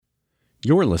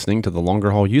You're listening to the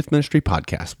Longer Haul Youth Ministry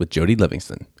Podcast with Jody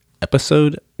Livingston,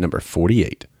 episode number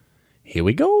 48. Here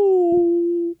we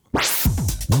go.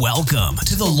 Welcome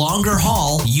to the Longer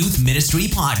Haul Youth Ministry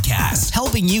Podcast,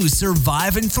 helping you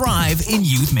survive and thrive in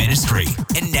youth ministry.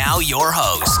 And now your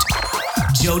host,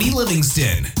 Jody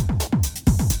Livingston.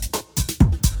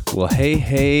 Well,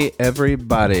 hey,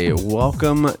 everybody.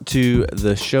 Welcome to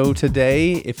the show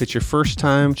today. If it's your first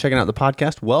time checking out the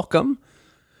podcast, welcome.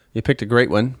 You picked a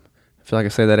great one. I feel like I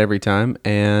say that every time.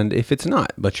 And if it's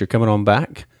not, but you're coming on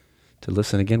back to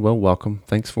listen again, well, welcome.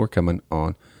 Thanks for coming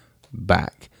on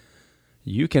back.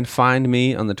 You can find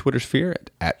me on the Twitter sphere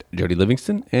at Jody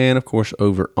Livingston, and of course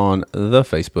over on the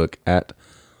Facebook at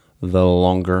The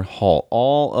Longer Haul.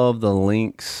 All of the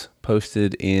links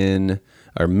posted in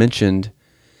or mentioned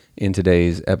in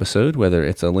today's episode, whether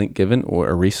it's a link given or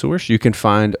a resource, you can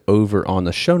find over on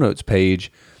the show notes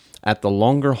page at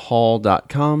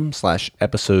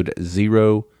thelongerhaul.com/episode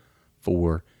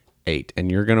 048.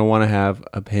 And you're going to want to have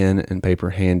a pen and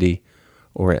paper handy,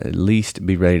 or at least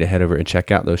be ready to head over and check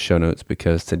out those show notes,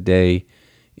 because today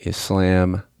is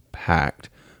slam packed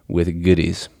with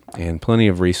goodies and plenty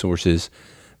of resources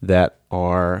that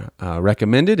are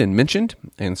recommended and mentioned.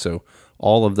 And so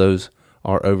all of those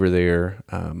are over there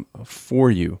for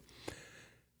you.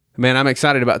 Man, I'm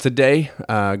excited about today.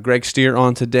 Greg Stier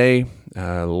on today.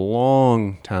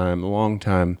 Long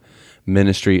time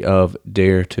ministry of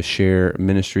Dare to Share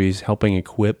Ministries, helping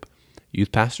equip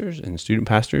youth pastors and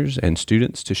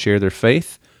students to share their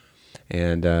faith.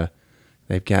 And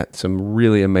they've got some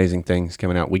really amazing things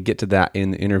coming out. We get to that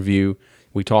in the interview.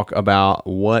 We talk about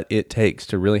what it takes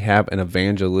to really have an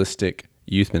evangelistic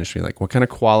youth ministry, like what kind of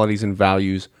qualities and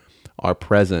values are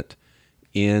present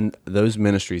in those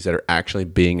ministries that are actually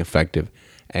being effective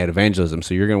at evangelism.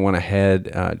 So you're going to want to head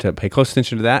to pay close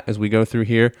attention to that as we go through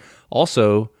here.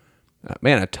 Also,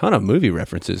 a ton of movie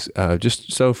references.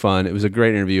 Just so fun. It was a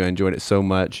great interview. I enjoyed it so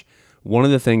much. One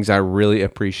of the things I really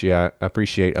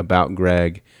appreciate about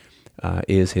Greg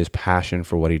is his passion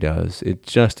for what he does.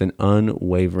 It's just an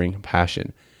unwavering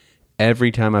passion.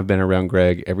 Every time I've been around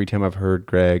Greg, every time I've heard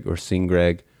Greg or seen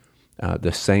Greg,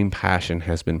 the same passion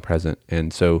has been present.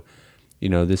 And so,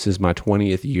 this is my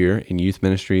 20th year in youth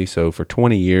ministry. So for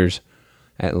 20 years,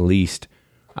 at least,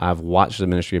 I've watched the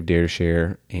ministry of Dare to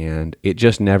Share, and it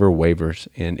just never wavers.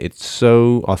 And it's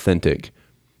so authentic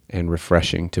and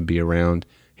refreshing to be around.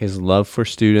 His love for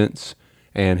students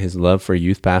and his love for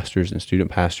youth pastors and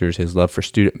student pastors, his love for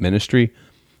student ministry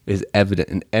is evident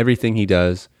in everything he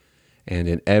does and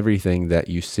in everything that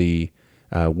you see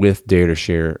with Dare to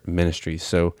Share Ministries.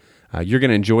 So you're going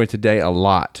to enjoy today a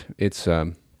lot. It's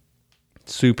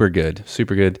super good,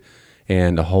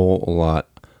 and a whole lot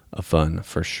of fun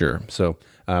for sure. So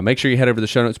make sure you head over to the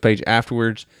show notes page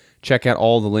afterwards. Check out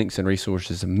all the links and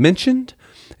resources mentioned.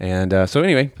 And so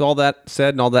anyway, with all that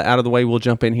said and all that out of the way, we'll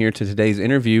jump in here to today's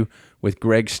interview with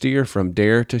Greg Stier from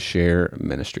Dare to Share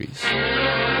Ministries.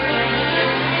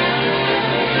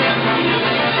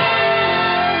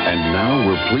 And now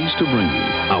we're pleased to bring you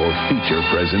our feature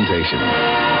presentation.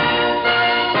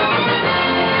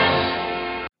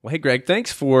 Well, hey, Greg,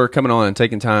 thanks for coming on and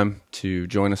taking time to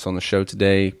join us on the show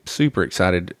today. Super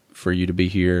excited for you to be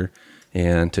here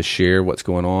and to share what's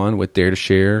going on with Dare to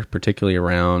Share, particularly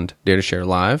around Dare to Share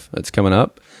Live that's coming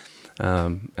up.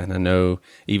 And I know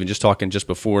even just talking just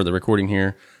before the recording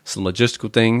here, some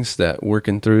logistical things that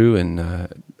working through, and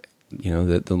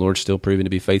that the Lord's still proving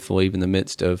to be faithful even in the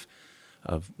midst of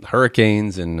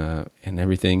hurricanes and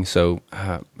everything. So,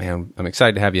 man, I'm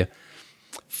excited to have you.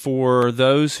 For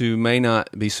those who may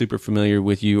not be super familiar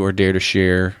with you or Dare to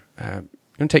Share, I'm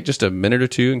going to take just a minute or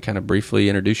two and kind of briefly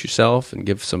introduce yourself and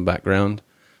give some background,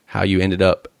 how you ended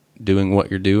up doing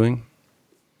what you're doing.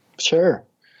 Sure.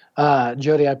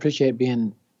 Jody, I appreciate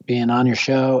being on your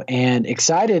show, and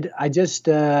excited. I just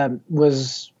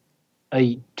was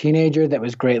a teenager that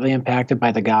was greatly impacted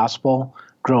by the gospel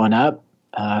growing up.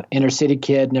 Inner city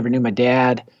kid, never knew my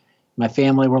dad. My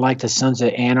family were like the Sons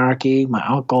of Anarchy. My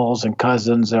uncles and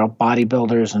cousins are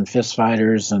bodybuilders and fist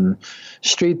fighters and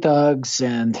street thugs.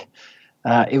 And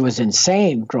it was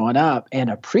insane growing up. And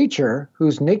a preacher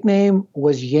whose nickname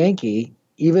was Yankee,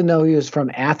 even though he was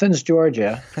from Athens,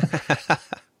 Georgia,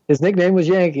 his nickname was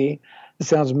Yankee. It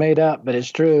sounds made up, but it's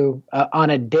true. On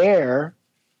a dare,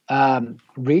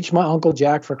 reached my Uncle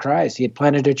Jack for Christ. He had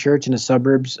planted a church in the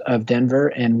suburbs of Denver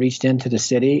and reached into the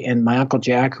city. And my Uncle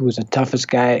Jack, who was the toughest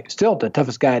guy, still the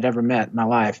toughest guy I'd ever met in my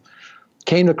life,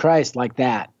 came to Christ like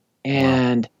that.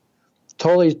 And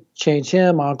totally changed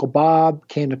him. My Uncle Bob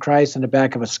came to Christ in the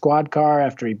back of a squad car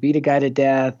after he beat a guy to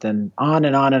death, and on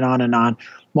and on and on and on.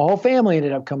 my whole family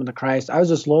ended up coming to Christ. I was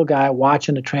this little guy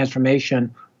watching the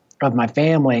transformation of my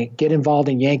family get involved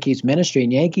in Yankee's ministry.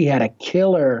 And Yankee had a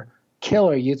killer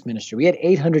youth ministry. We had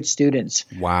 800 students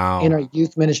Wow. in our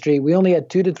youth ministry. We only had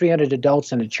 200 to 300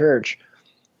 adults in the church.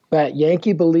 But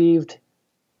Yankee believed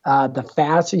the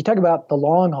fast. You talk about the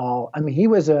long haul. I mean, he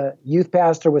was a youth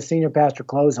pastor with senior pastor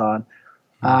clothes on.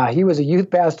 He was a youth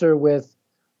pastor with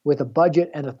a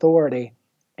budget and authority.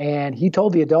 And he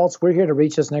told the adults, we're here to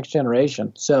reach this next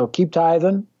generation. So keep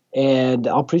tithing, and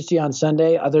I'll preach to you on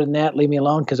Sunday. Other than that, leave me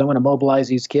alone, because I'm going to mobilize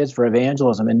these kids for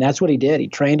evangelism. And that's what he did. He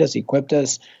trained us, equipped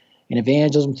us in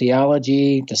evangelism,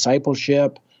 theology,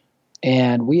 discipleship.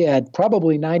 And we had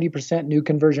probably 90% new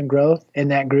conversion growth in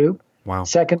that group. Wow.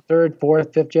 Second, third,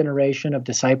 fourth, fifth generation of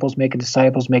disciples making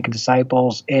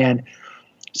disciples. And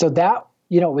so that,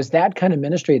 it was that kind of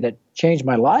ministry that changed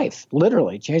my life,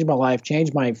 literally changed my life,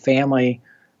 changed my family.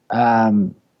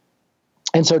 And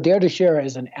so Dare to Share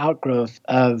is an outgrowth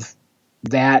of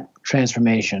that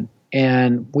transformation.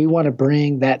 And we want to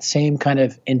bring that same kind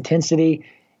of intensity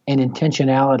and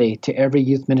intentionality to every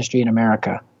youth ministry in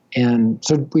America. And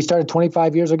so we started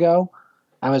 25 years ago.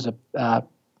 I was a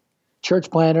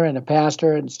church planter and a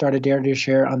pastor, and started Dare to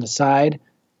Share on the side,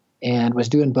 and was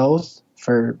doing both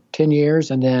for 10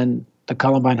 years. And then the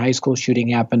Columbine High School shooting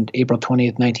happened April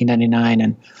 20th, 1999.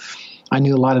 And I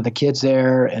knew a lot of the kids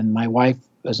there, and my wife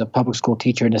was a public school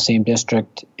teacher in the same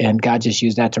district, and God just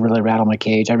used that to really rattle my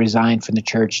cage. I resigned from the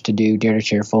church to do Dare to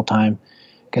Share full time,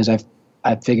 because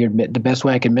I figured the best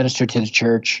way I can minister to the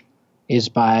church is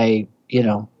by,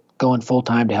 going full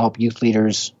time to help youth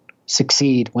leaders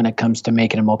succeed when it comes to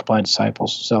making and multiplying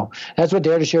disciples. So that's what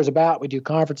Dare to Share is about. We do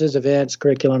conferences, events,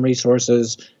 curriculum,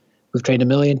 resources. We've trained 1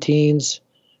 million teens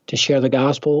to share the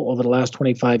gospel over the last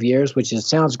 25 years, which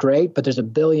sounds great, but there's 1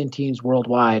 billion teens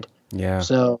worldwide. Yeah.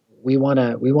 So we want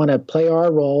to play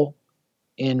our role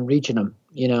in reaching them.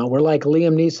 We're like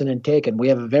Liam Neeson in Taken. We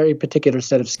have a very particular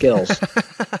set of skills.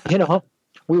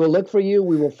 We will look for you,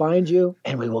 we will find you,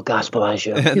 and we will gospelize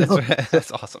you.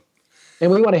 That's awesome. And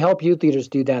we want to help youth leaders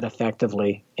do that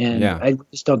effectively. And I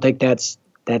just don't think that's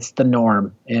the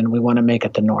norm, and we want to make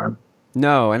it the norm.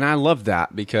 No, and I love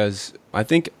that, because I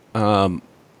think a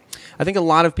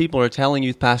lot of people are telling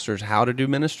youth pastors how to do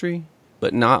ministry,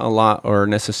 but not a lot are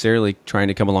necessarily trying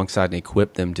to come alongside and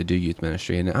equip them to do youth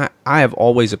ministry. And I have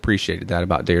always appreciated that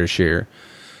about Dare to Share.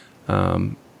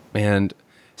 And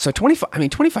so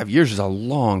 25 years is a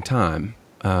long time.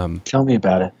 Tell me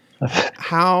about it.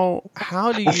 How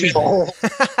do you,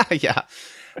 yeah.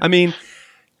 I mean,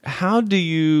 how do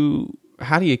you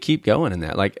keep going in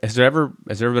that? Like, has there ever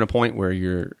been a point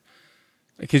where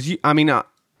because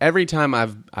every time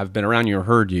I've been around you or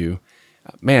heard you,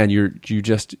 man, you're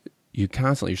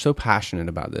so passionate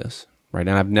about this, right?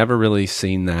 And I've never really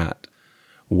seen that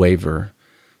waver.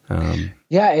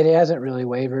 Yeah, it hasn't really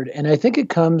wavered. And I think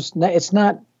it's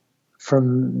not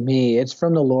from me, it's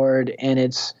from the Lord. And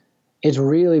it's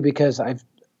really because I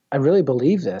really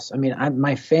believe this. I mean,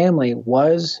 my family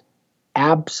was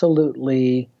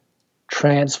absolutely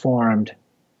transformed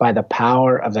by the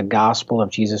power of the gospel of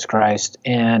Jesus Christ.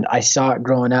 And I saw it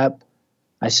growing up.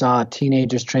 I saw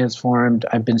teenagers transformed.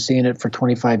 I've been seeing it for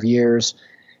 25 years.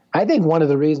 I think one of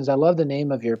the reasons, I love the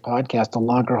name of your podcast, The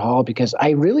Longer Haul, because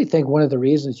I really think one of the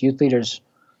reasons youth leaders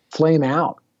flame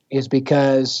out is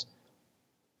because,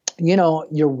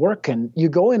 you're working, you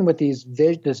go in with this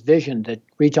vision to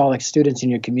reach all the students in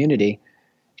your community.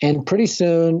 And pretty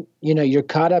soon, you're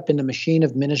caught up in the machine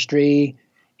of ministry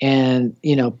and,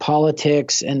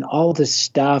 politics and all this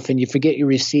stuff. And you forget your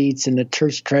receipts, and the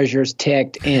church treasurer's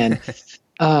ticked. And,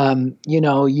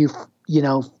 you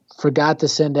forgot to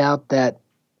send out that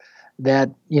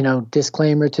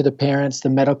disclaimer to the parents, the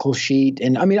medical sheet,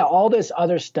 and all this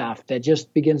other stuff that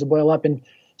just begins to boil up. And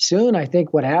soon, I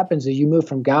think what happens is you move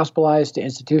from gospelized to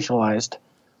institutionalized,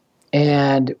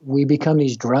 and we become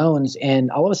these drones.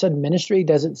 And all of a sudden, ministry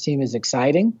doesn't seem as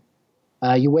exciting.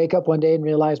 You wake up one day and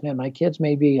realize, man, my kids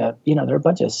may be, they're a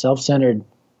bunch of self-centered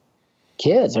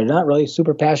kids. They're not really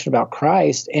super passionate about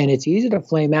Christ, and it's easy to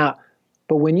flame out.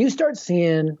 But when you start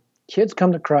seeing kids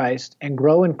come to Christ and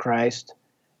grow in Christ,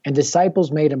 and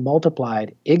disciples made and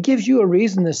multiplied, it gives you a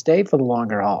reason to stay for the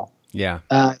longer haul. Yeah.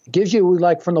 It gives you,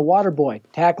 like from the water boy,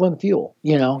 tackling fuel,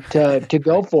 to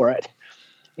go for it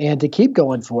and to keep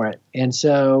going for it. And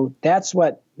so that's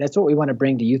what we want to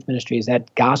bring to youth ministry, is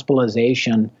that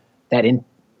gospelization, that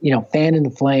fan in the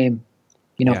flame,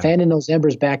 fanning those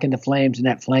embers back into flames, and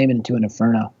that flame into an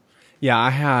inferno.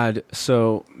 Yeah,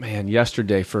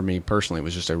 yesterday for me personally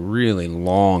was just a really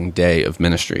long day of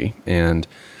ministry. And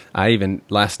I even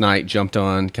last night jumped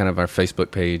on kind of our Facebook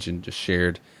page and just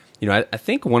shared I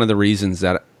think one of the reasons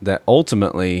that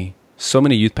ultimately so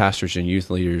many youth pastors and youth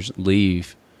leaders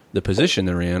leave the position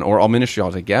they're in or all ministry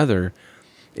altogether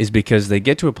is because they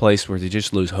get to a place where they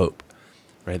just lose hope,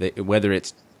 right? Whether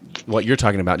it's what you're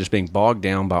talking about, just being bogged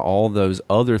down by all those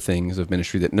other things of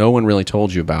ministry that no one really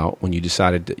told you about when you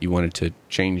decided that you wanted to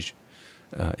change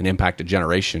and impact a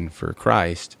generation for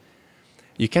Christ.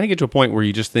 You kind of get to a point where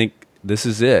you just think this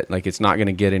is it. Like, it's not going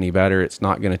to get any better. It's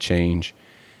not going to change.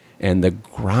 And the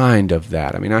grind of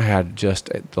that, I mean, I had just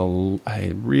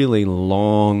a really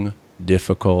long,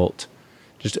 difficult,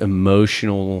 just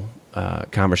emotional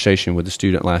conversation with a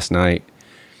student last night.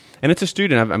 And it's a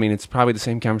student, it's probably the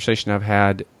same conversation I've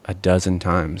had a dozen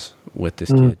times with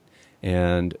this kid.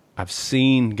 And I've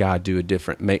seen God do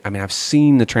I've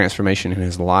seen the transformation in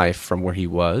his life from where he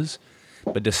was.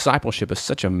 But discipleship is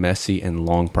such a messy and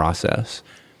long process.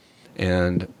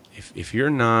 And if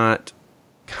you're not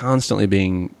constantly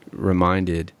being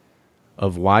reminded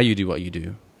of why you do what you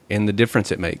do and the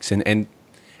difference it makes and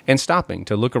stopping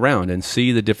to look around and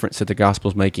see the difference that the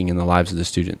gospel's making in the lives of the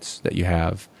students that you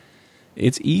have,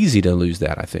 it's easy to lose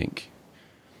that, I think.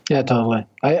 Yeah, totally.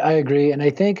 I agree. And I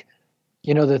think,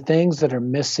 the things that are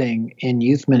missing in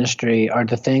youth ministry are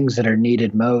the things that are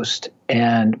needed most.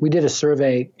 And we did a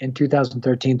survey in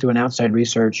 2013 through an outside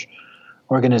research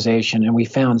organization, and we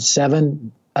found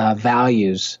 7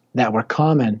 values that were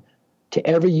common to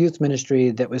every youth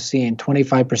ministry that was seeing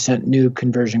 25% new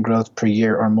conversion growth per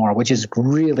year or more, which is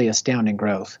really astounding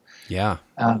growth. Yeah.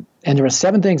 And there were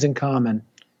 7 things in common,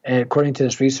 according to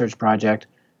this research project.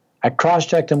 I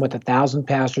cross-checked them with 1,000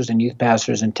 pastors and youth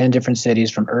pastors in 10 different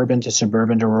cities, from urban to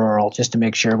suburban to rural, just to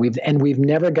make sure. We've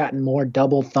never gotten more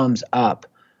double thumbs up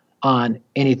on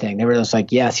anything. They were just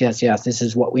like, yes, this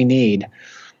is what we need.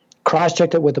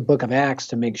 Cross-checked it with the book of Acts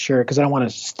to make sure, because I don't want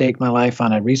to stake my life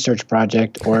on a research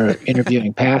project or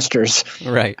interviewing pastors.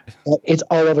 Right. It's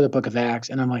all over the book of Acts.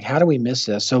 And I'm like, how do we miss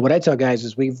this? So what I tell guys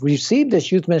is we've received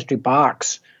this youth ministry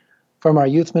box from our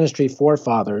youth ministry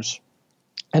forefathers,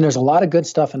 and there's a lot of good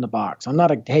stuff in the box. I'm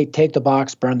not a, hey, take the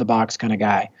box, burn the box kind of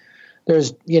guy.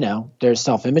 There's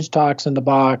self-image talks in the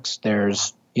box.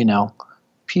 There's,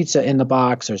 pizza in the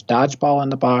box. There's dodgeball in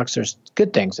the box. There's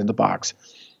good things in the box.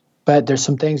 But there's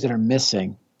some things that are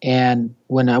missing. And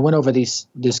when I went over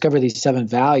discovered these 7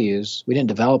 values, we didn't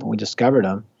develop them, we discovered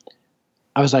them.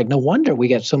 I was like, no wonder we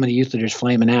get so many youth leaders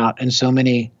flaming out, and so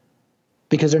many,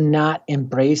 because they're not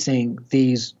embracing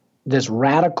this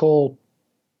radical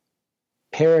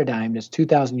paradigm that's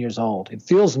 2,000 years old. It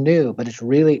feels new, but it's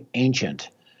really ancient.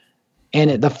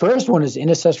 And the first one is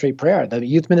intercessory prayer. The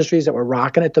youth ministries that were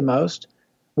rocking it the most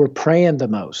were praying the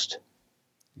most.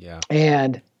 Yeah.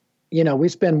 And, we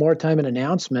spend more time in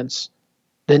announcements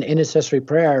than intercessory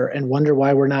prayer, and wonder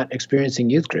why we're not experiencing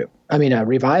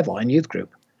revival in youth group.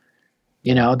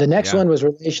 The next one was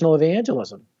relational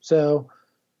evangelism. So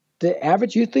the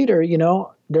average youth leader,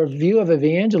 their view of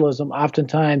evangelism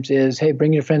oftentimes is, hey,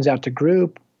 bring your friends out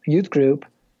to youth group,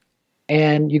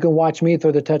 and you can watch me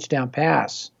throw the touchdown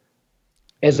pass,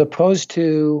 as opposed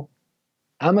to,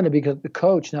 I'm going to be the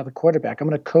coach, not the quarterback. I'm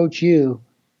going to coach you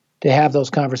to have those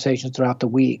conversations throughout the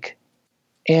week.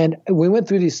 And we went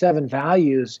through these 7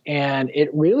 values, and it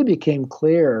really became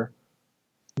clear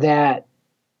that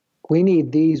we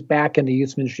need these back in the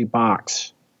youth ministry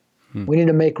box. We need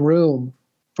to make room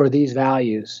for these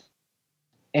values.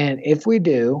 And if we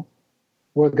do,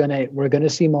 we're gonna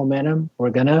see momentum. We're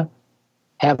gonna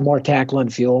have more tackle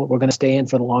and fuel. We're gonna stay in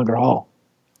for the longer haul.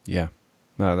 Yeah,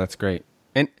 no, that's great.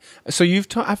 And so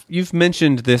you've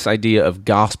mentioned this idea of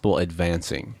gospel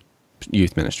advancing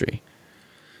youth ministry.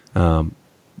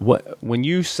 When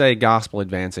you say gospel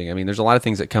advancing, there's a lot of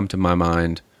things that come to my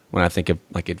mind when I think of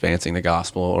like advancing the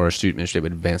gospel, or a student ministry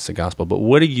would advance the gospel. But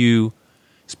what are you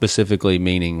specifically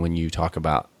meaning when you talk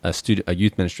about a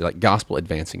youth ministry, like gospel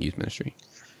advancing youth ministry?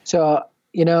 So,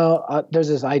 there's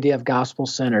this idea of gospel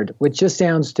centered, which just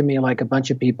sounds to me like a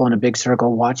bunch of people in a big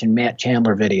circle watching Matt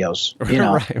Chandler videos,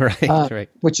 Right.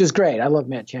 Which is great. I love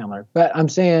Matt Chandler, but I'm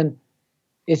saying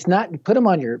it's not, put them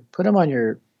on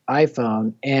your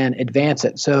iPhone and advance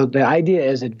it. So the idea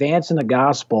is advancing the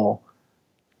gospel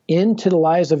into the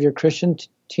lives of your Christian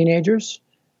teenagers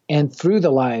and through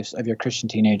the lives of your Christian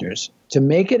teenagers, to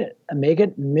make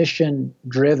it mission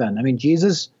driven.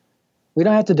 Jesus, we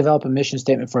don't have to develop a mission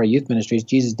statement for our youth ministries.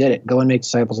 Jesus did it. Go and make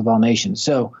disciples of all nations.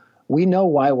 So we know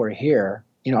why we're here.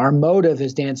 Our motive,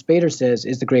 as Dan Spader says,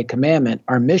 is the Great Commandment.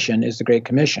 Our mission is the Great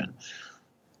Commission.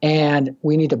 And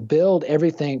we need to build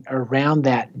everything around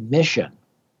that mission.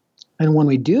 And when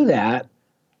we do that,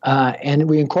 and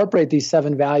we incorporate these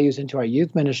 7 values into our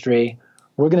youth ministry,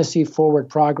 we're going to see forward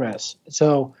progress.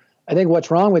 So I think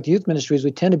what's wrong with youth ministry is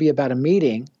we tend to be about a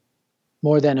meeting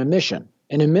more than a mission.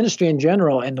 And in ministry in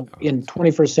general, and in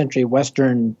 21st century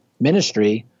Western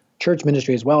ministry, church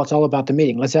ministry as well, it's all about the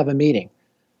meeting. Let's have a meeting.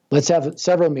 Let's have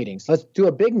several meetings. Let's do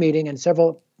a big meeting and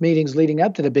several meetings leading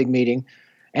up to the big meeting.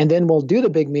 And then we'll do the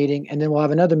big meeting, and then we'll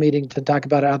have another meeting to talk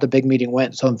about how the big meeting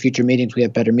went. So in future meetings, we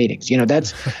have better meetings.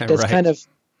 That's Right. kind of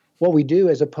what we do,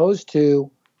 as opposed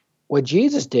to what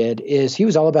Jesus did. Is he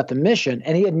was all about the mission,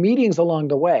 and he had meetings along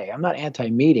the way. I'm not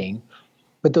anti-meeting,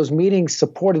 but those meetings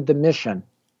supported the mission.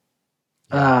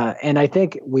 And I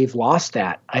think we've lost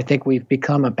that. I think we've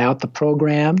become about the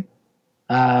program.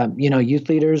 Youth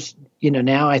leaders,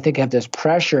 now I think have this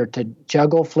pressure to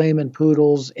juggle flaming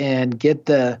poodles and get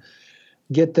the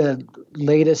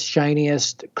latest,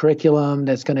 shiniest curriculum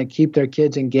that's going to keep their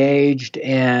kids engaged,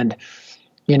 and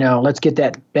let's get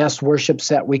that best worship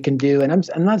set we can do. And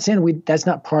I'm not saying that's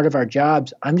not part of our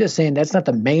jobs. I'm just saying that's not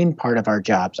the main part of our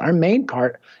jobs. Our main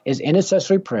part is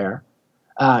intercessory prayer,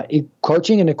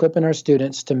 coaching and equipping our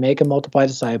students to make and multiply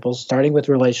disciples, starting with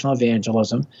relational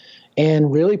evangelism,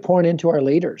 and really pouring into our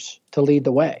leaders to lead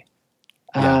the way.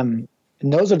 Yeah. And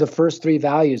those are the first three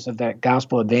values of that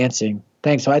gospel advancing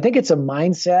thing. So I think it's a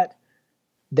mindset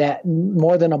that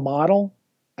more than a model.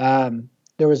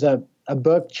 There was a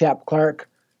book, Chap Clark.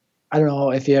 I don't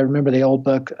know if you remember the old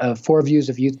book, 4 Views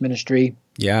of Youth Ministry.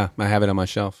 Yeah, I have it on my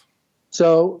shelf.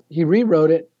 So he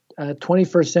rewrote it,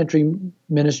 21st century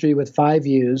ministry with 5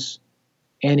 views,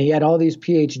 and he had all these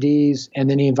PhDs, and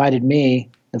then he invited me,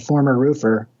 the former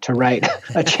roofer, to write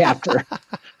a chapter.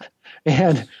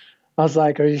 And I was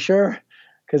like, are you sure?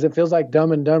 Because it feels like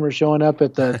Dumb and Dumber showing up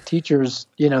at the teachers,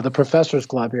 the professors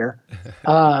club here.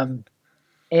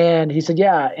 And he said,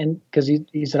 yeah. And because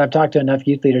he said, I've talked to enough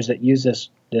youth leaders that use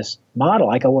this model.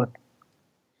 I go, well,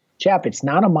 Chap, it's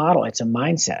not a model. It's a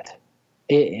mindset.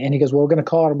 And he goes, well, we're going to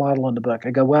call it a model in the book.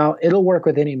 I go, well, it'll work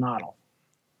with any model.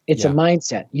 It's a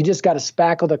mindset. You just got to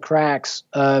spackle the cracks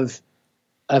of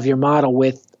your model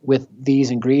with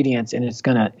these ingredients, and it's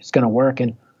gonna work.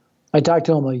 And I talked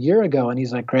to him a year ago, and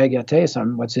he's like, Craig, I'll tell you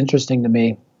something. What's interesting to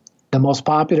me, the most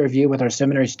popular view with our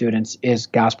seminary students is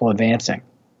gospel advancing.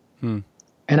 And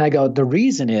I go, the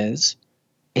reason is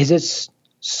it's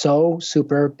so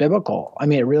super biblical. I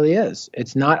mean, it really is.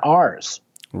 It's not ours.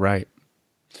 Right.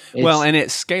 And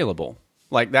it's scalable.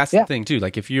 Like that's the thing too.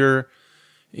 Like if you're,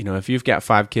 if you've got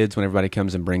 5 kids, when everybody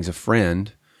comes and brings a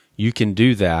friend, you can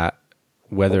do that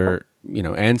whether,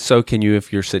 and so can you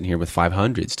if you're sitting here with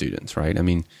 500 students, right? I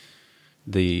mean,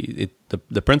 the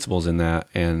principles in that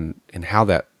and how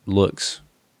that looks,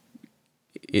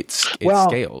 it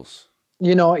scales.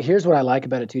 Here's what I like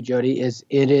about it too, Jody, is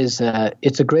it's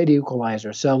a great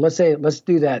equalizer. So let's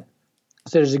do that.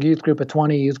 So there's a youth group of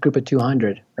 20, youth group of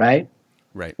 200, right?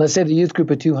 Right. Let's say the youth group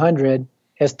of 200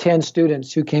 has 10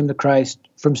 students who came to Christ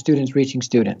from students reaching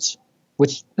students,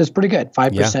 which is pretty good,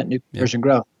 5% new conversion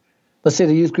growth. Let's say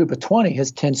the youth group of 20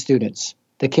 has 10 students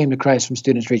that came to Christ from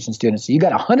students reaching students. So you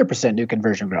got 100% new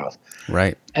conversion growth.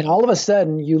 Right. And all of a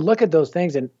sudden, you look at those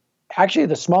things, and actually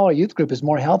the smaller youth group is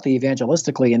more healthy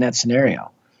evangelistically in that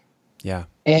scenario. Yeah.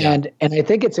 And I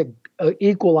think it's a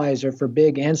equalizer for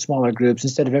big and smaller groups,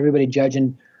 instead of everybody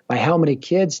judging by how many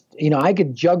kids. I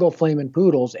could juggle flaming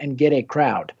poodles and get a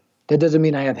crowd. That doesn't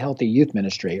mean I have healthy youth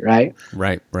ministry, right?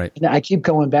 Right. And I keep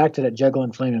going back to that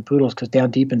juggling flaming poodles because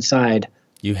down deep inside,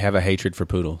 you have a hatred for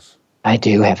poodles. I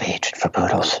do have hatred for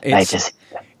poodles.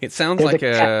 It sounds like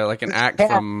an act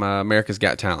from America's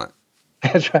Got Talent.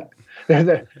 That's right.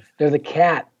 They're the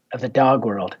cat of the dog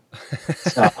world.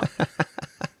 So,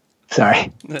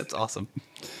 sorry. That's awesome.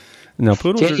 No,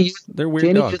 poodles they're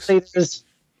weird dogs. Leaders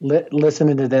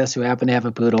listening to this who happen to have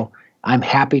a poodle, I'm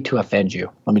happy to offend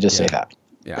you. Let me just say that.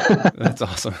 Yeah, that's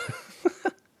awesome.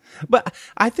 But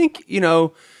I think,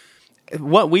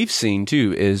 what we've seen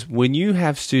too is when you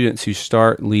have students who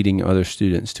start leading other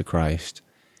students to Christ,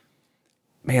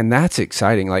 man, that's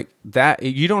exciting. Like that,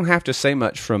 you don't have to say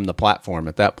much from the platform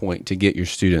at that point to get your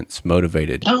students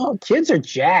motivated. No, kids are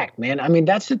jacked, man. I mean,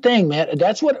 that's the thing, man.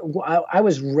 That's what I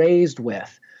was raised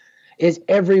with. Is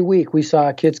every week we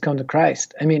saw kids come to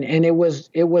Christ. I mean, and it was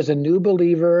a new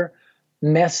believer,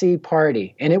 messy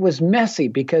party. And it was messy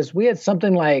because we had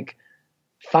something like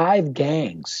 5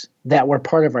 gangs that were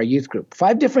part of our youth group,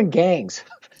 5 different gangs.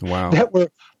 Wow. That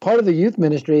were part of the youth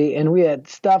ministry. And we had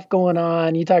stuff going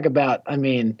on. You talk about,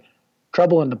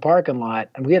 trouble in the parking lot.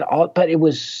 And we had but it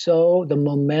was the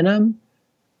momentum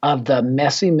of the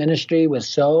messy ministry was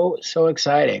so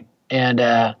exciting.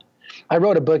 And, I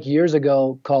wrote a book years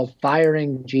ago called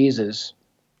Firing Jesus.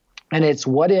 And it's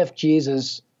what if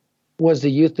Jesus was the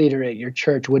youth leader at your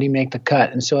church? Would he make the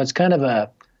cut? And so it's kind of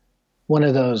one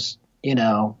of those,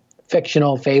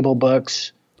 fictional fable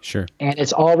books. Sure. And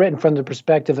it's all written from the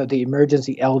perspective of the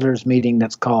emergency elders meeting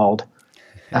that's called.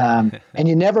 And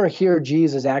you never hear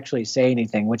Jesus actually say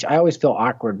anything, which I always feel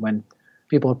awkward when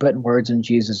people are putting words in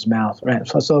Jesus' mouth. Right.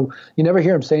 So you never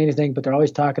hear him say anything, but they're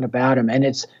always talking about him. And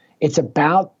it's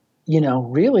about,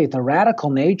 really the radical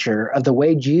nature of the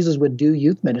way Jesus would do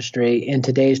youth ministry in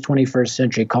today's 21st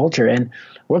century culture. And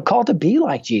we're called to be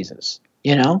like Jesus,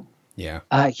 Yeah.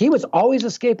 He was always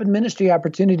escaping ministry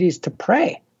opportunities to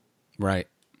pray. Right.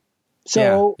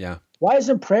 So Yeah. why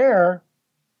isn't prayer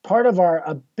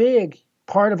a big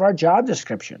part of our job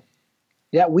description?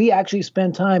 That we actually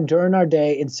spend time during our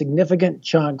day in significant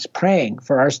chunks praying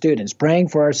for our students, praying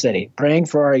for our city, praying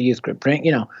for our youth group, praying,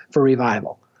 for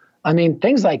revival. I mean,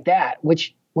 things like that,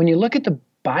 which when you look at the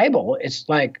Bible, it's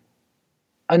like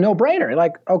a no-brainer.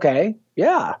 Like, okay,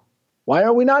 yeah, why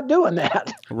are we not doing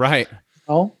that? Right.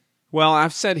 Oh, Well,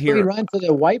 I've said here. we run to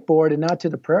the whiteboard and not to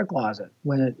the prayer closet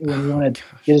when you want to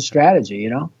get a strategy,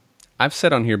 I've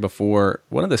said on here before,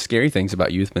 one of the scary things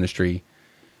about youth ministry,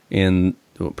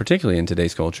 particularly in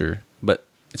today's culture, but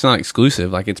it's not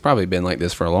exclusive, like it's probably been like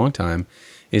this for a long time,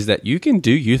 is that you can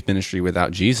do youth ministry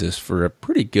without Jesus for a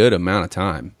pretty good amount of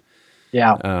time.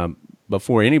 Yeah.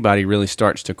 Before anybody really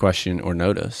starts to question or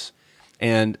notice.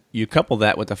 And you couple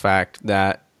that with the fact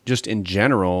that just in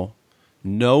general,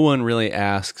 no one really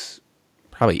asks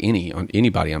probably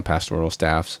anybody on pastoral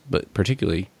staffs, but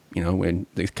particularly, in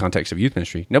the context of youth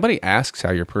ministry, nobody asks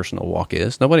how your personal walk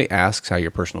is. Nobody asks how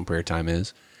your personal prayer time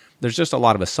is. There's just a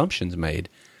lot of assumptions made.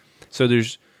 So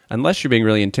unless you're being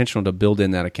really intentional to build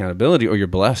in that accountability, or you're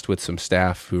blessed with some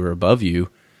staff who are above you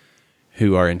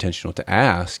who are intentional to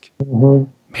ask,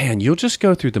 man, you'll just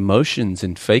go through the motions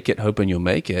and fake it, hoping you'll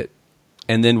make it,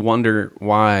 and then wonder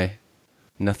why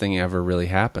nothing ever really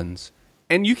happens.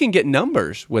 And you can get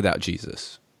numbers without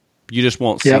Jesus. You just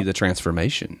won't see the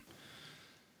transformation.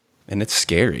 And it's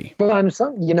scary. Well,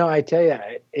 I tell you,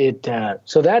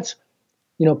 so that's,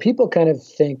 people kind of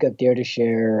think of Dare to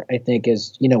Share, I think,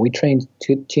 as, we train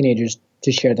teenagers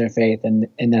to share their faith, and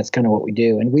that's kind of what we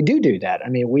do. And we do that. I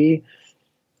mean, we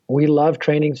love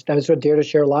training. That's what Dare to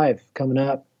Share Live coming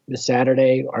up this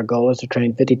Saturday. Our goal is to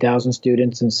train 50,000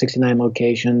 students in 69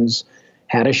 locations,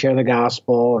 how to share the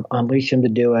gospel, unleash them to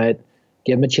do it,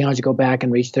 give them a challenge to go back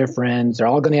and reach their friends. They're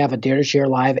all going to have a Dare to Share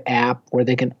Live app where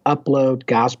they can upload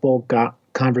gospel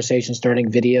conversation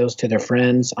starting videos to their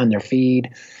friends on their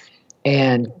feed,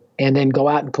 and then go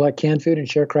out and collect canned food and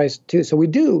share Christ too. So we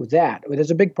do that.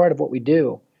 It's a big part of what we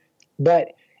do.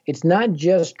 But it's not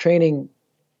just training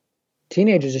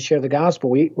teenagers to share the gospel.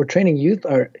 We're training youth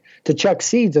to chuck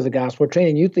seeds of the gospel. We're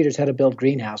training youth leaders how to build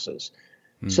greenhouses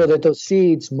so that those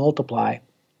seeds multiply.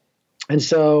 And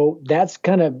so that's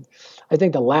kind of, I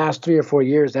think the last 3 or 4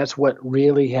 years, that's what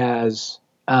really has,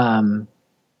 I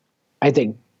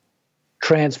think,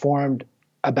 transformed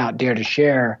about Dare to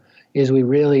Share, is we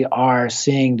really are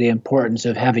seeing the importance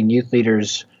of having youth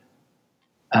leaders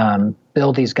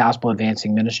build these gospel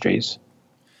advancing ministries.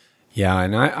 Yeah,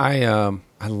 and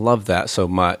I love that so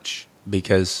much,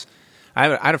 because I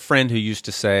had a friend who used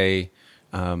to say,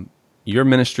 your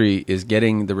ministry is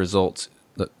getting the results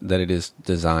that it is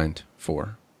designed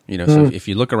for. So if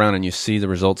you look around and you see the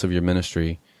results of your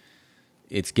ministry,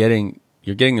 you're getting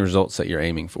the results that you're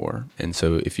aiming for. And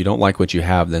so if you don't like what you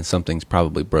have, then something's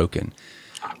probably broken.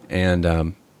 And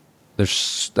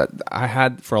I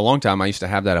had, for a long time, I used to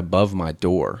have that above my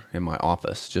door in my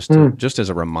office, just as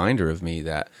a reminder of me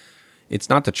that it's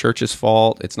not the church's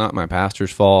fault, it's not my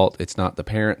pastor's fault, it's not the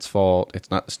parents' fault, it's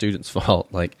not the student's fault.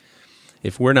 Like,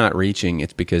 if we're not reaching,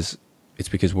 it's because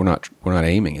we're not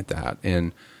aiming at that.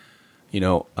 And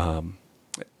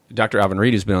Dr. Alvin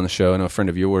Reed has been on the show, and a friend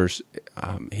of yours,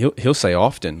 he'll say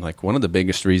often, like, one of the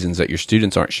biggest reasons that your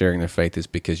students aren't sharing their faith is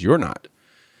because you're not.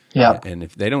 Yeah. And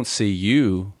if they don't see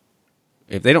you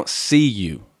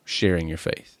sharing your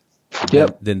faith,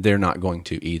 then they're not going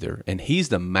to either. And he's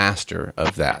the master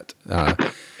of that.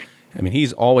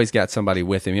 He's always got somebody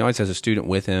with him. He always has a student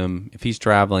with him. If he's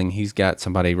traveling, he's got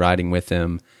somebody riding with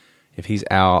him. If he's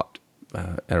out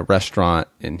at a restaurant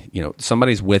and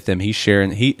somebody's with him, he's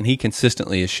sharing. He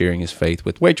consistently is sharing his faith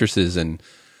with waitresses and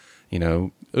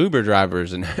Uber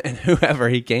drivers and whoever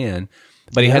he can.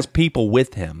 But he has people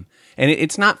with him. And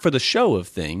it's not for the show of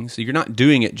things. You're not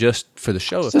doing it just for the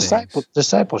show of things.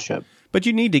 Discipleship. But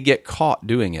you need to get caught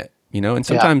doing it, and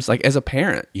sometimes, like, as a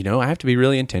parent, I have to be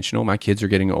really intentional. My kids are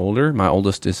getting older. My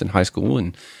oldest is in high school,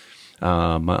 and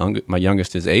my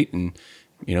youngest is 8. And,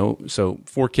 so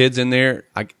 4 kids in there.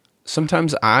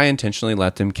 Sometimes I intentionally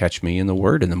let them catch me in the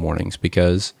Word in the mornings,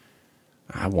 because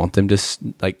I want them to,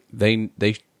 like, they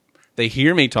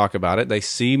hear me talk about it. They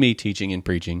see me teaching and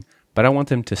preaching, but I want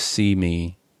them to see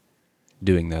me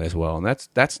doing that as well. And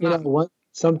that's not.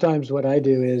 Sometimes what I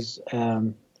do is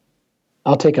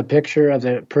I'll take a picture of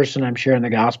the person I'm sharing the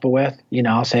gospel with.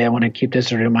 I'll say, I want to keep this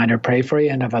as a reminder, pray for you,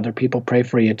 and have other people pray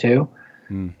for you too.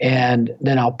 And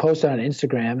then I'll post it on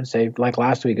Instagram and say, like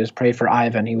last week, it was pray for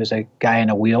Ivan. He was a guy in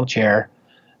a wheelchair.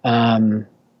 He got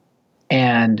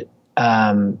in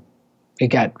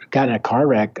a car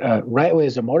wreck right away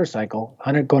as a motorcycle,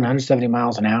 going 170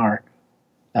 miles an hour,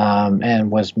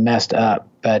 and was messed up.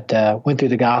 But went through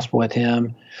the gospel with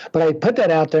him. But I put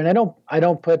that out there, and I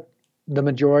don't put the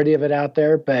majority of it out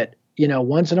there. But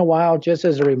once in a while, just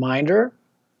as a reminder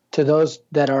to those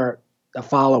that are the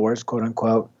followers, quote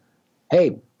unquote,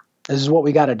 hey, this is what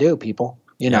we got to do, people.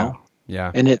 Yeah.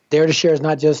 And Dare to Share is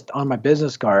not just on my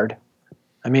business card.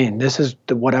 I mean, this is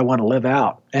what I want to live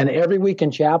out. And every week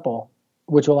in chapel,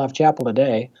 which we'll have chapel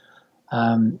today,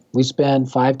 we spend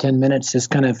 5-10 minutes just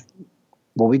kind of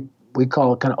what we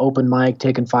call kind of open mic,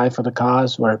 taking 5 for the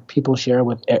cause, where people share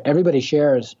with everybody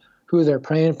shares who they're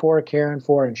praying for, caring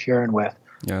for, and sharing with.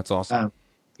 Yeah, that's awesome.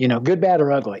 Good, bad,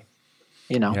 or ugly.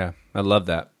 Yeah, I love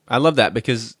that. I love that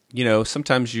because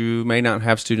sometimes you may not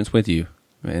have students with you,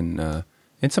 and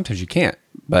sometimes you can't.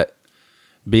 But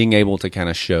being able to kind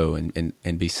of show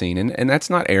and be seen, and that's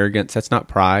not arrogance, that's not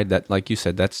pride. That, like you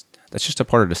said, that's just a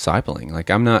part of discipling. Like,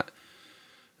 I'm not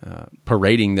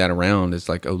parading that around as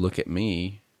like, oh, look at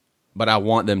me. But I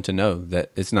want them to know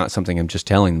that it's not something I'm just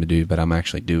telling them to do, but I'm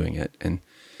actually doing it. And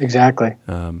exactly.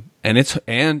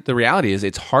 And the reality is,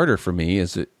 it's harder for me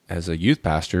as a youth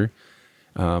pastor.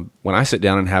 When I sit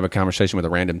down and have a conversation with a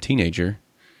random teenager,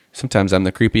 sometimes I'm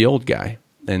the creepy old guy,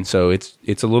 and so it's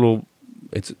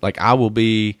like I'll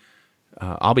be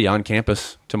on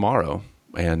campus tomorrow,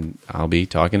 and I'll be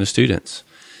talking to students,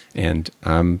 and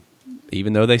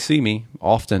even though they see me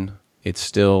often, it's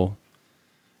still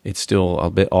a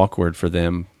bit awkward for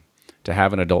them to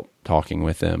have an adult talking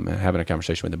with them and having a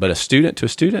conversation with them. But a student to a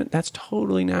student, that's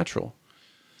totally natural.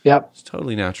 Yep, it's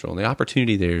totally natural. The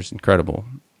opportunity there is incredible.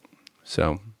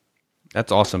 So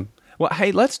that's awesome. Well,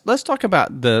 hey, let's talk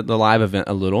about the live event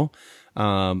a little.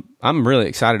 I'm really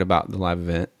excited about the live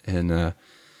event, and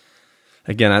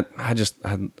again,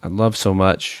 I love so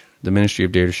much the ministry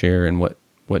of Dare to Share and what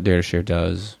Dare to Share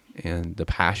does, and the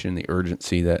passion, the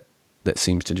urgency that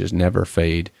seems to just never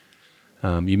fade.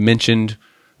 You mentioned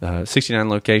 69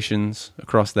 locations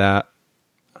across that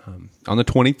on the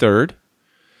 23rd,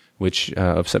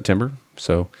 of September.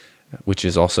 So, which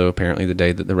is also apparently the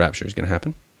day that the rapture is going to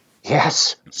happen.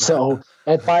 Yes. So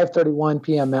at 5:31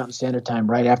 p.m. Mountain Standard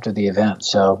Time, right after the event.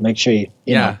 So make sure you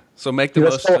know. So make the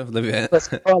most of the event. Let's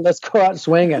go out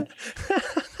swinging.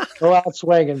 Go out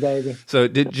swinging, baby. So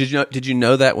did you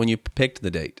know that when you picked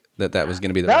the date that was going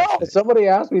to be the rapture date? Somebody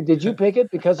asked me, did you pick it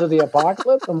because of the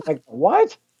apocalypse? I'm like,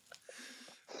 what?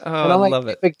 Oh, I love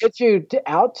it. If it gets you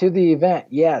out to the event,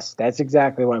 yes, that's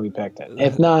exactly why we picked it.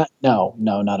 If not, no,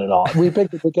 not at all. We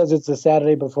picked it because it's the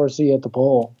Saturday before See You at the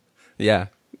Pole. Yeah,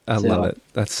 I love it.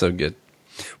 That's so good.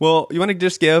 Well, you want to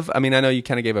just give, I know you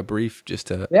kind of gave a brief,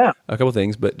 just a couple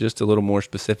things, but just a little more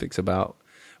specifics about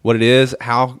what it is,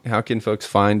 how can folks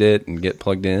find it and get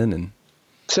plugged in? And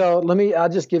so I'll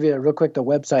just give you real quick the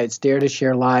website. It's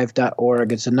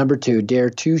daretosharelive.org. It's the number 2,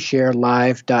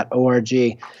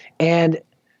 daretosharelive.org. And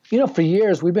for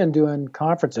years, we've been doing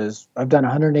conferences. I've done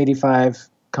 185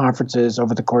 conferences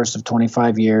over the course of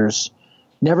 25 years.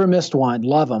 Never missed one.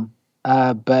 Love them.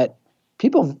 But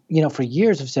people, for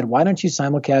years have said, why don't you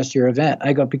simulcast your event?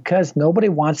 I go, because nobody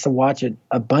wants to watch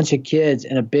a bunch of kids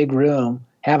in a big room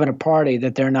having a party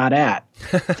that they're not at.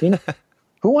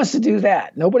 Who wants to do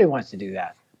that? Nobody wants to do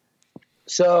that.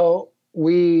 So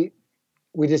we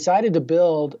decided to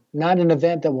build not an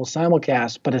event that will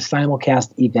simulcast, but a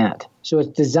simulcast event. So it's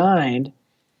designed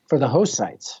for the host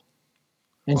sites.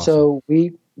 And awesome. So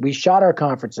we shot our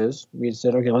conferences. We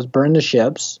said, okay, let's burn the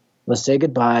ships. Let's say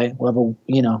goodbye. We'll have a,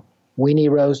 weenie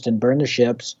roast and burn the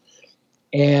ships.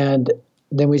 And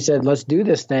then we said, let's do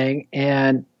this thing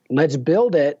and let's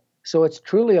build it so it's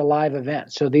truly a live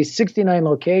event. So these 69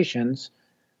 locations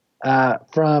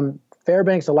from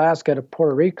Fairbanks, Alaska to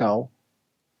Puerto Rico,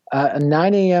 a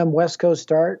 9 a.m. West Coast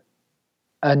start,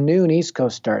 a noon East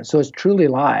Coast start. So it's truly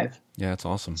live. Yeah, that's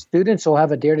awesome. Students will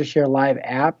have a Dare to Share live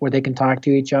app where they can talk to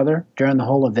each other during the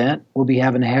whole event. We'll be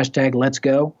having a hashtag Let's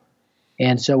Go.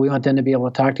 And so we want them to be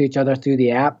able to talk to each other through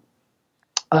the app.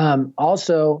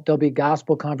 Also, there'll be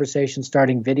gospel conversation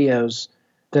starting videos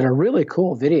that are really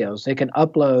cool videos they can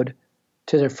upload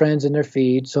to their friends in their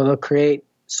feed. So they'll create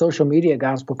social media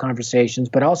gospel conversations,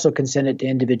 but also can send it to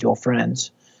individual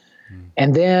friends.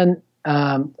 And then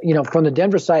from the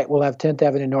Denver site, we'll have 10th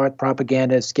Avenue North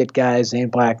propaganda, skit guys, Zane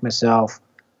Black, myself.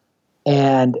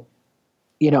 And,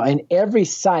 in every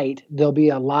site, there'll be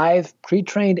a live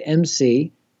pre-trained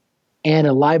MC and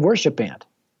a live worship band.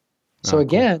 So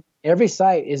again, every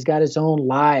site has got its own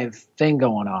live thing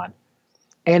going on.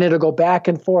 And it'll go back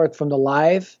and forth from the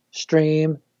live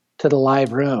stream to the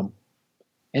live room.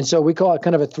 And so we call it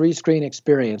kind of a 3-screen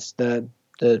experience. The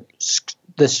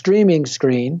streaming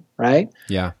screen, right?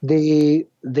 Yeah. The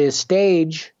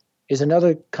stage is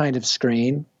another kind of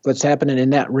screen, what's happening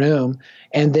in that room.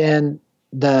 And then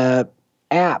the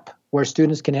app where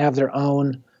students can have their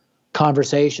own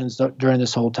conversations during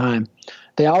this whole time.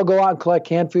 They all go out and collect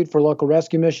canned food for local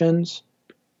rescue missions.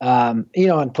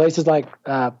 In places like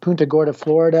Punta Gorda,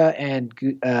 Florida, and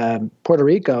Puerto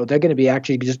Rico, they're going to be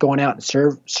actually just going out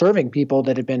and serving people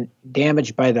that have been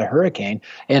damaged by the hurricane.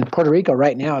 And Puerto Rico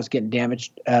right now is getting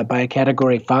damaged by a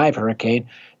Category 5 hurricane.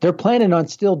 They're planning on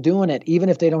still doing it, even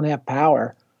if they don't have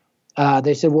power.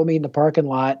 They said, we'll meet in the parking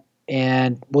lot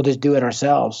and we'll just do it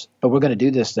ourselves, but we're going to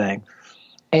do this thing.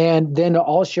 And then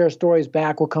All Share Stories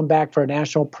Back. We'll come back for a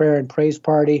national prayer and praise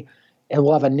party. And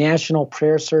we'll have a national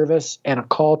prayer service and a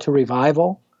call to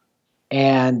revival.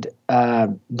 And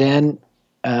then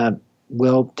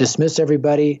we'll dismiss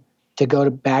everybody to go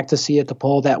back to See at the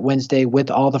Pole that Wednesday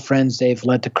with all the friends they've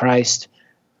led to Christ.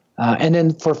 And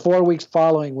then for 4 weeks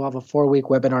following, we'll have a 4-week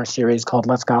webinar series called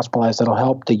Let's Gospelize that'll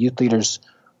help the youth leaders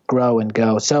grow and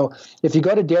go. So if you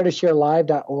go to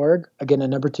daretosharelive.org, again, the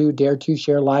number 2,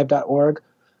 daretosharelive.org,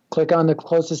 click on the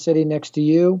closest city next to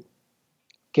you,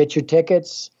 get your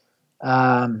tickets.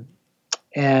 And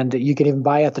you can even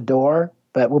buy at the door,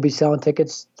 but we'll be selling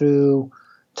tickets through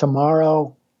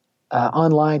tomorrow,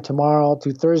 online tomorrow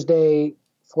through Thursday,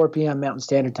 4 p.m. Mountain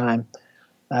Standard Time.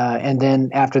 And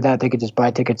then after that, they could just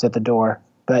buy tickets at the door.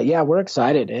 But yeah, we're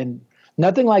excited. And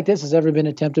nothing like this has ever been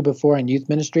attempted before in youth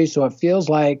ministry. So it feels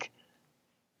like,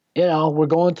 we're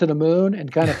going to the moon and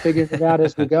kind of figuring it out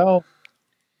as we go.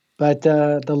 But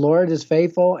the Lord is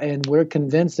faithful, and we're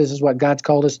convinced this is what God's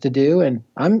called us to do. And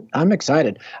I'm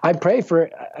excited. I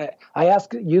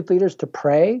ask youth leaders to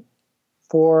pray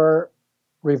for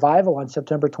revival on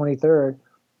September 23rd.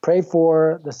 Pray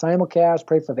for the simulcast,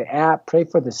 pray for the app, pray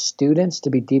for the students to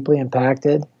be deeply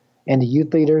impacted and the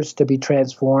youth leaders to be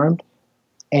transformed.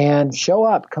 And show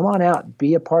up, come on out,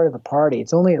 be a part of the party.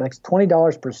 It's only like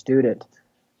 $20 per student.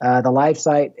 The live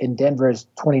site in Denver is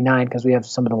 $29 because we have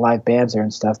some of the live bands there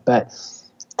and stuff, but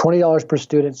 $20 per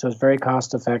student, so it's very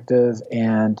cost effective.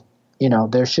 And, we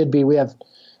have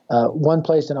one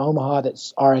place in Omaha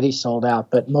that's already sold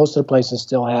out, but most of the places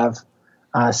still have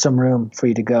some room for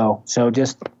you to go. So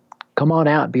just come on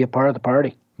out and be a part of the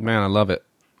party. Man, I love it.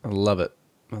 I love it.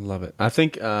 I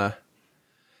think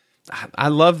I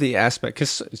love the aspect,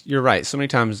 because you're right. So many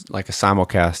times, like a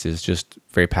simulcast is just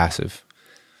very passive.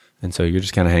 And so you're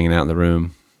just kind of hanging out in the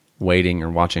room, waiting or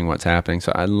watching what's happening.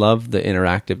 So I love the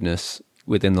interactiveness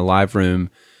within the live room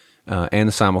and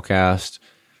the simulcast,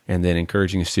 and then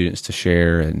encouraging the students to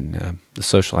share. And the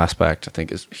social aspect, I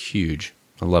think, is huge.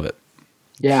 I love it.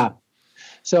 Yeah.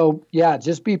 So,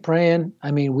 just be praying.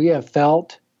 I mean, we have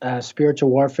felt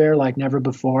spiritual warfare like never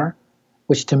before,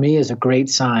 which to me is a great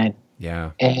sign.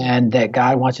 Yeah. And that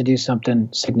God wants to do something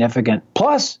significant.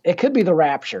 Plus, it could be the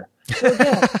rapture. So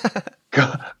again,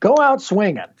 go out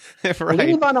swinging. Right.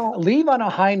 Leave on a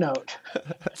high note.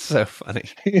 That's so funny.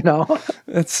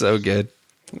 That's so good.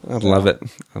 I love it.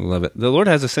 The Lord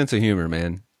has a sense of humor,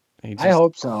 man. I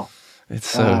hope so. It's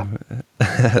so.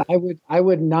 I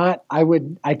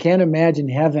can't imagine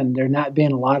heaven there not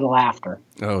being a lot of laughter.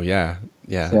 Oh yeah.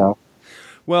 So.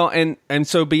 Well, and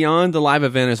so beyond the live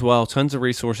event as well, tons of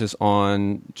resources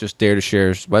on just Dare to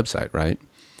Share's website, right?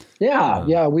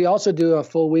 Yeah. We also do a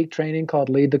full week training called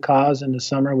Lead the Cause in the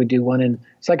summer. We do one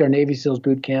it's like our Navy SEALs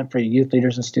boot camp for youth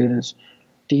leaders and students,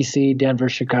 DC, Denver,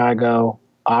 Chicago,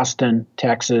 Austin,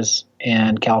 Texas,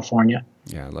 and California.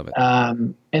 Yeah, I love it.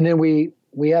 And then we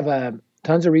have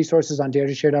tons of resources on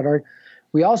daretosshare.org.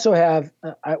 We also have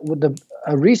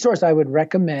a resource I would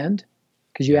recommend,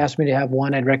 because you asked me to have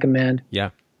one I'd recommend.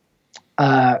 Yeah.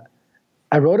 I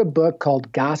wrote a book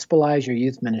called Gospelize Your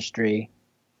Youth Ministry,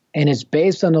 and it's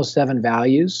based on those 7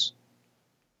 values.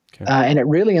 Okay. And it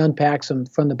really unpacks them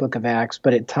from the book of Acts,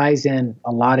 but it ties in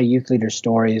a lot of youth leader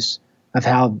stories of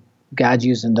how God's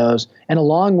using those. And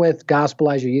along with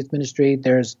Gospelize Your Youth Ministry,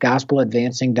 there's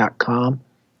gospeladvancing.com,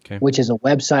 which is a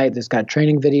website that's got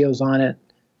training videos on it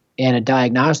and a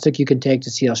diagnostic you can take to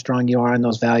see how strong you are in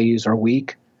those values or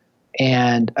weak,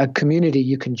 and a community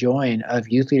you can join of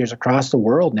youth leaders across the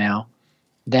world now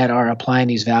that are applying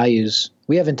these values.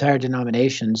 We have entire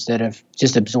denominations that have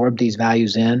just absorbed these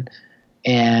values in,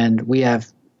 and we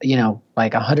have,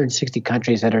 like 160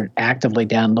 countries that are actively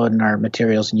downloading our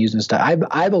materials and using stuff.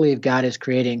 I believe God is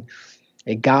creating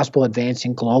a gospel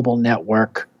advancing global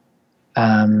network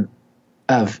of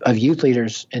youth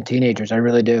leaders and teenagers. I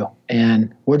really do.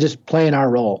 And we're just playing our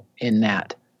role in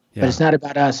that. Yeah. But it's not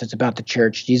about us. It's about the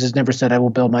church. Jesus never said, I will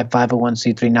build my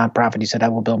 501c3 nonprofit. He said, I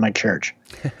will build my church.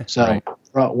 So right.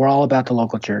 We're all about the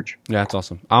local church. Yeah, that's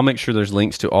awesome. I'll make sure there's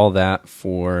links to all that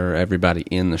for everybody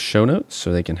in the show notes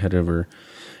so they can head over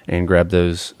and grab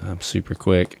those super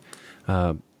quick.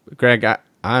 Greg, I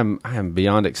am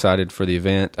beyond excited for the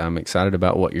event. I'm excited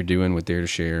about what you're doing with Dare to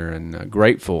Share, and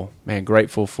grateful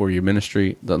for your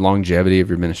ministry, the longevity of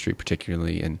your ministry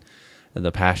particularly, and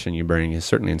the passion you bring is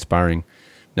certainly inspiring,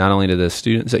 not only to the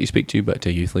students that you speak to, but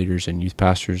to youth leaders and youth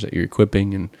pastors that you're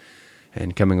equipping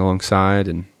and coming alongside.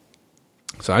 And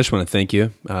so I just want to thank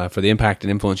you for the impact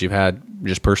and influence you've had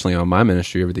just personally on my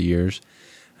ministry over the years.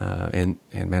 And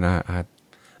man,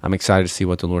 I'm excited to see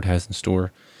what the Lord has in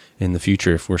store in the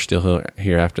future if we're still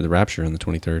here after the rapture on the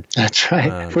 23rd. That's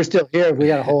right. If we're still here, we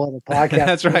got a whole other podcast.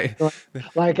 That's right.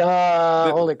 Like,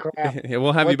 holy crap. Yeah,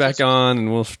 we'll have you back on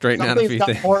and we'll straighten out a few things.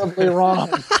 Something's horribly wrong.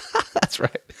 That's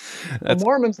right. The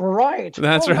Mormons were right.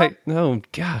 That's right. No,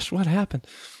 gosh, what happened?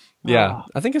 Yeah,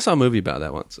 I think I saw a movie about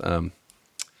that once.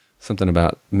 Something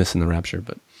about missing the rapture,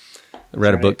 but I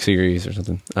read a book series or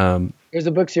something. There's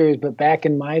a book series, but back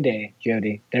in my day,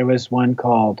 Jody, there was one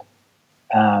called,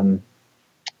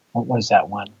 what was that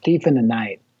one? Thief in the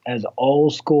Night. As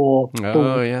old school.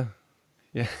 Oh, yeah.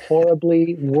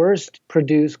 Horribly worst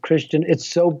produced Christian. It's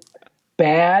so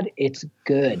bad, it's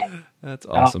good. That's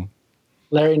awesome.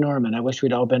 Larry Norman. I wish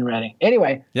we'd all been ready.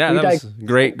 Anyway. Yeah, that was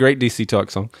great DC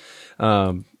Talk song,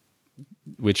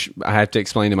 which I have to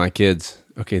explain to my kids.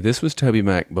 Okay, this was Toby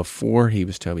Mac before he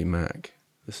was Toby Mac.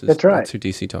 That's right. That's who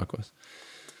DC Talk was.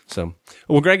 So,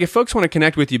 well, Greg, if folks want to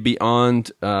connect with you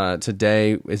beyond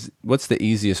today, what's the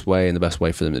easiest way and the best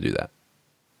way for them to do that?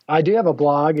 I do have a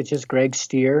blog. It's just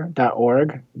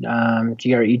gregstier.org,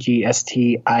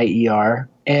 GREGSTIER.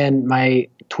 And my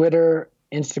Twitter,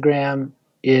 Instagram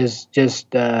is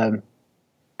just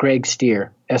Greg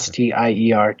Stier,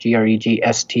 STIER,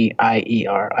 GREGSTIER,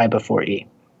 I before E.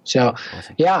 So,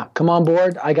 awesome. Yeah, come on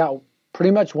board. I got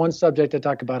pretty much one subject I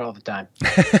talk about all the time.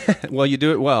 Well, you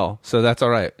do it well, so that's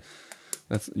all right.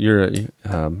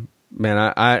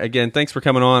 Man. I again, thanks for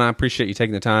coming on. I appreciate you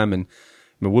taking the time, and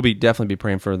we'll definitely be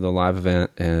praying for the live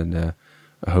event, and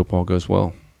I hope all goes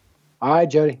well. All right,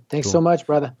 Jody. Thanks so much,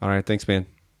 brother. All right, thanks, man.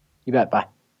 You bet. Bye.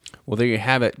 Well, there you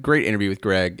have it. Great interview with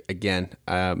Greg. Again,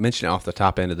 I mentioned it off the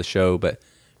top end of the show, but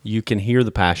you can hear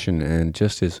the passion and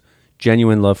just his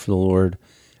genuine love for the Lord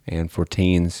and for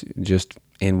teens, just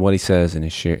in what he says and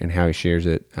how he shares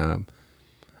it. I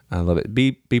love it.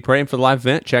 Be praying for the live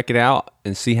event. Check it out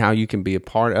and see how you can be a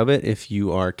part of it if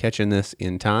you are catching this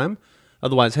in time.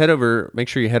 Otherwise, make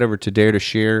sure you head over to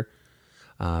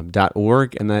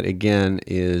daretoshare.org, and that again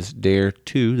is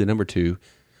dare2, the number 2,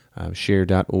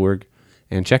 share.org,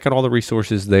 and check out all the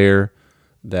resources there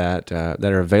that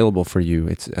are available for you.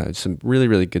 It's some really,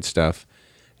 really good stuff,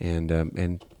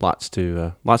 and lots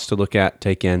to look at,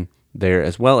 take in there,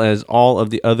 as well as all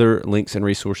of the other links and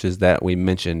resources that we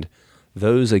mentioned.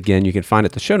 Those, again, you can find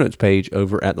at the show notes page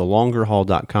over at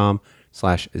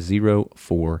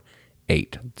thelongerhaul.com/048.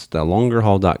 It's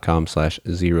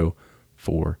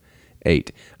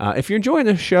thelongerhaul.com/048. If you're enjoying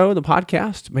the show, the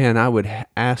podcast, man, I would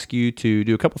ask you to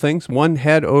do a couple things. One,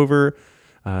 head over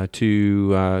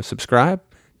to subscribe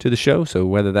to the show. So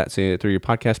whether that's through your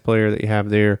podcast player that you have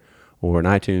there, or in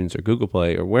iTunes or Google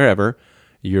Play or wherever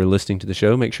you're listening to the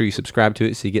show, make sure you subscribe to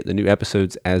it so you get the new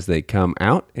episodes as they come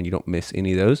out and you don't miss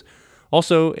any of those.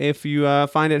 Also, if you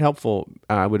find it helpful,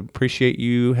 I would appreciate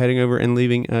you heading over and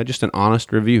leaving just an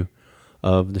honest review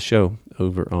of the show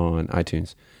over on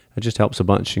iTunes. It just helps a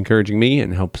bunch, encouraging me,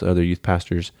 and helps other youth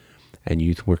pastors and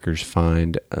youth workers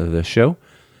find the show.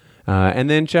 And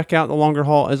then check out The Longer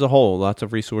Haul as a whole. Lots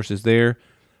of resources there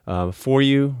for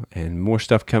you, and more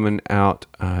stuff coming out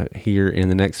here in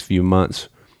the next few months.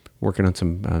 Working on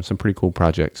some pretty cool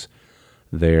projects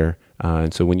there.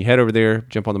 And so when you head over there,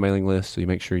 jump on the mailing list so you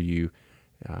make sure you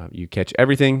catch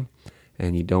everything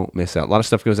and you don't miss out. A lot of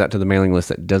stuff goes out to the mailing list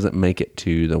that doesn't make it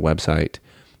to the website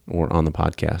or on the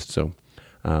podcast. So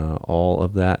all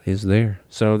of that is there.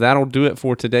 So that'll do it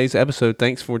for today's episode.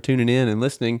 Thanks for tuning in and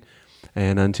listening.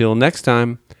 And until next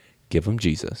time, give them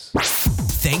Jesus.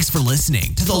 Thanks for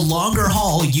listening to the Longer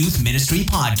Haul Youth Ministry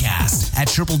Podcast at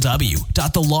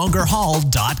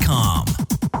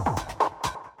www.thelongerhaul.com.